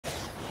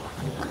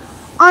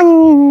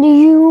on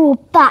your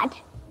pad.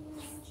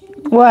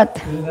 What?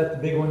 Isn't that the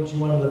big one she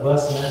won on the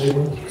bus and that big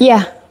one?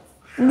 Yeah.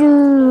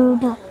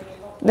 Dude.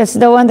 That's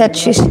the one that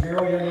she's...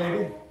 Girl, young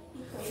lady?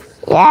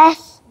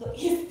 Yes.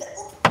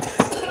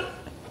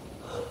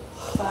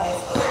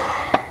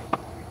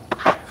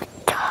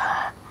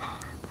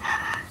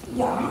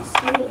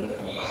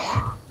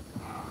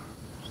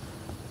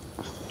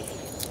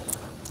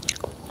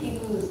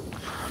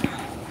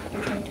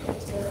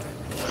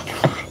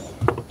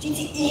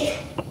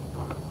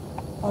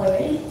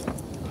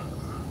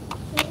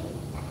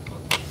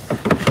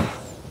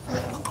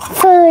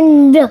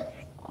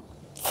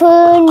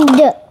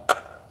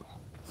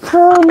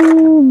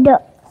 Fund.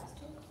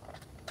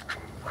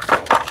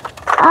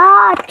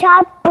 Ah,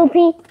 chop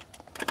puppy.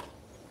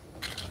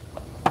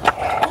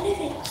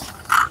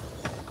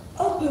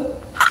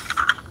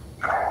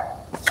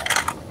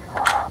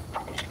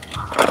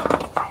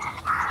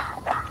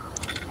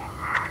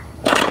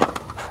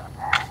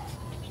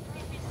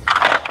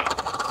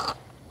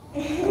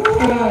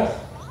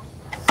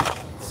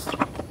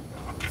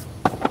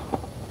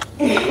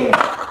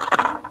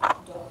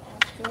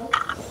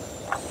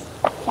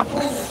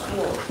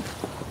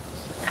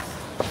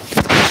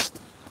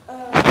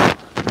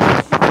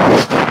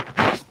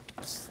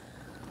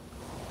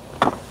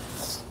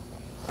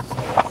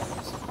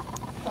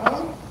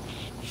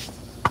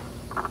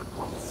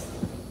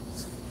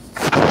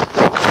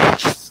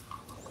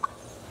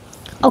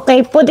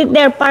 Okay, put it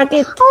there, park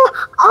it.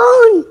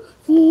 Oh,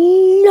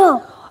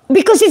 no.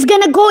 Because it's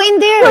gonna go in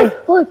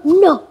there. Wait,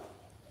 no.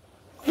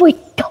 Wait.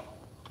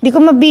 Di ko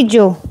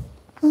ma-video.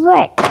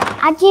 Wait,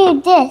 I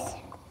do this.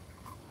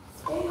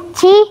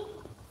 See?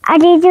 I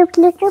did a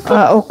little bit.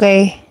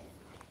 Okay.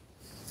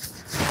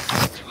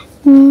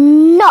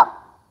 No.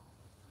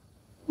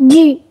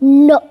 No.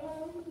 No.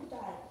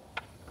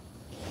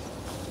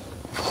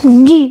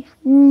 No.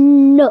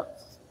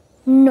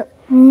 No. No.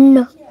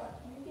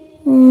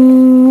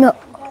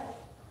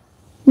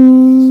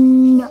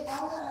 No.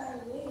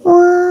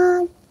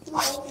 1,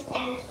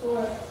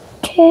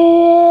 2,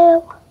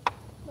 3,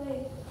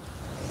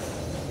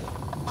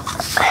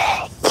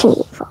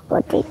 4,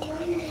 5, 6.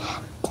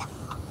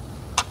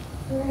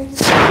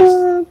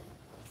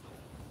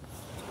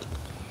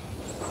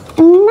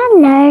 I'm not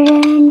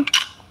learning.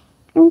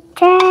 I'm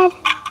dead.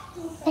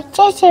 Let's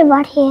just say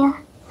right here.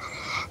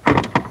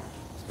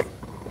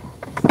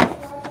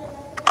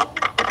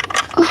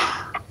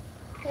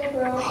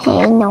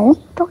 Hey, no.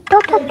 Don't.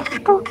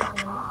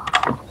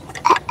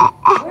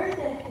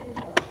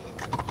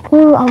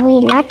 Ooh, are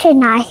we not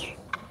tonight?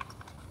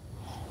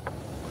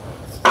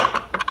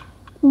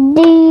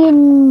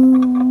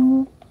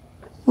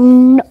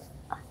 No.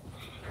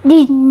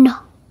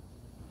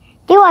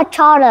 You are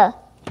taller.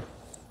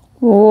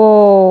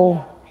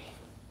 Whoa.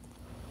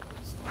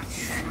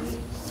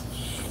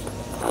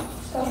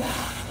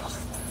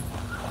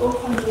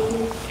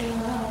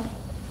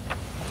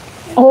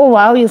 Oh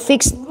wow, you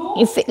fixed.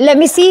 Let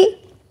me see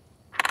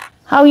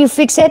how you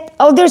fix it.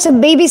 Oh, there's a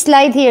baby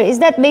slide here. Is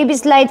that baby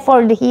slide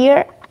for the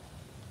here?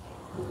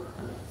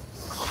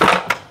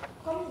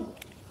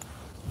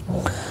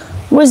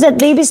 Where's that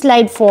baby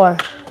slide for?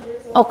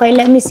 Okay,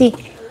 let me see.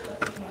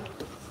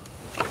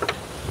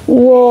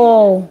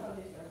 Whoa.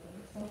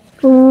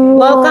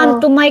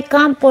 Welcome to my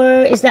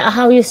camper. Is that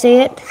how you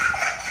say it?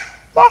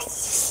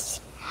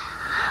 Yes.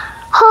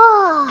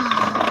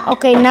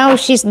 Okay, now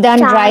she's done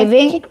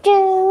driving.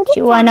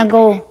 She wanna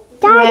go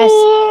rest.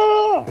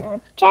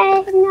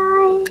 Daddy,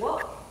 night.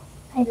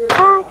 I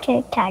got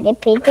to try to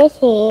pick this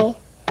here.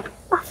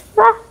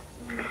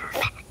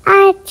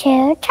 I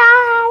to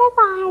try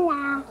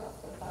to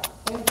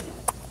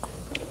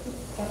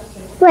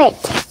wait.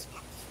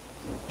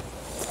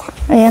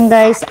 Ayan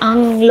guys,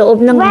 ang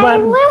loob ng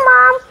Wait,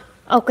 Mom.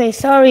 Okay,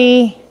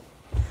 sorry.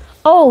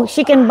 Oh,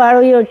 she can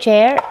borrow your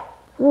chair?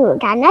 Ooh,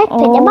 can I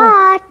pick the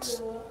box?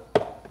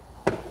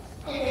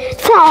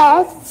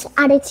 First,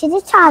 I need to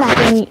the child.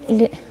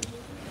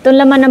 Ito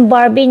laman ng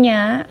Barbie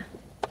niya.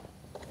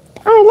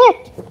 Oh, look.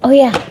 Oh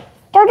yeah.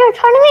 Don't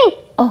turn to me.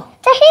 Oh.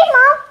 To here,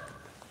 Mom.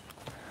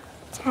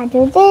 So I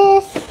do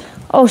this.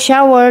 Oh,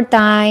 shower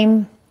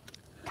time.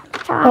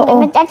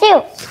 Oh. That's you.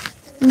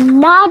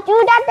 Now do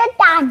that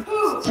done.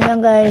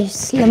 Ayan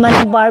guys, laman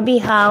ng Barbie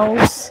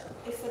house.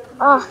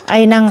 Oh.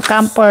 Ay, ng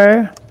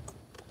camper.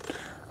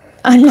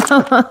 Ano?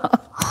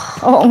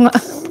 Oo nga.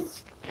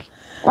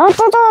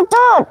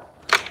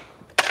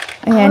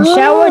 Ayan,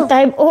 shower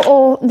time.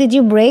 Oh, did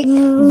you broke it?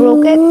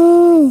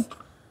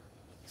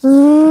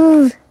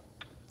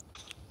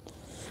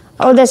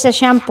 Oh, that's a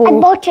shampoo. I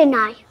bought it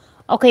now.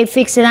 Okay,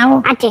 fix it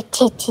now. I did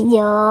it to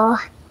you.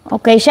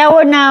 Okay,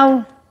 shower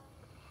now.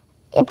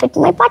 I put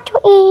my bottle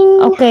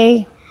in.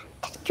 Okay.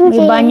 Do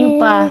May banyo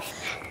pa.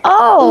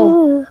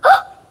 Oh!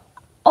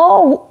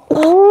 Oh!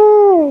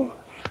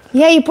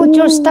 Yeah, you put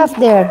your stuff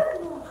there.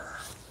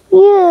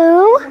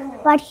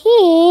 But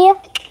here.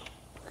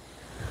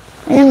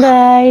 Ayan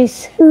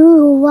guys.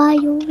 Why?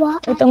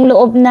 Itong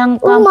loob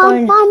ng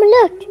camper. Mom,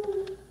 look.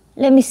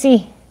 Let me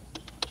see.